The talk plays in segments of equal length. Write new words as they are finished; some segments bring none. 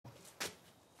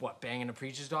What, banging a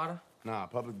preacher's daughter? Nah,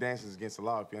 public dancing is against the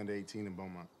law if you're under 18 in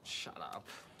Beaumont. Shut up.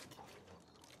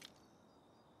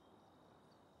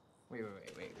 Wait.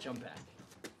 Jump back.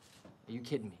 Are you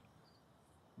kidding me?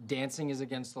 Dancing is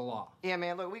against the law. Yeah,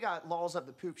 man, look, we got laws up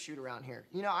the poop shoot around here.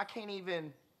 You know, I can't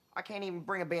even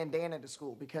bring a bandana to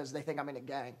school because they think I'm in a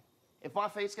gang. If my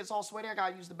face gets all sweaty, I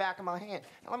gotta use the back of my hand.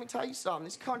 And let me tell you something,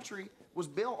 this country was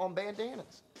built on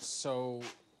bandanas. So,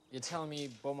 you're telling me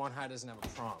Beaumont High doesn't have a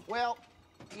prom? Well,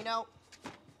 you know,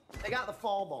 they got the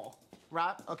fall ball,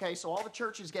 right? Okay, so all the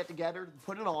churches get together to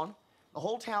put it on. The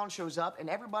whole town shows up, and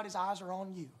everybody's eyes are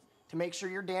on you to make sure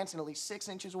you're dancing at least 6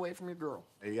 inches away from your girl.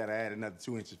 Hey, you gotta add another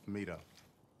 2 inches for me, though.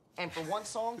 And for one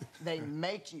song, they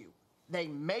make you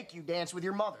dance with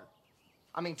your mother.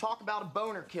 I mean, talk about a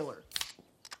boner killer.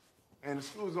 And the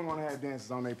schools don't want to have dances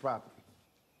on their property.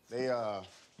 They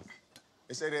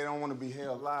say they don't want to be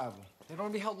held liable. They don't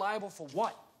want to be held liable for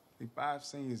what? I think 5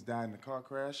 seniors died in a car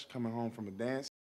crash coming home from a dance.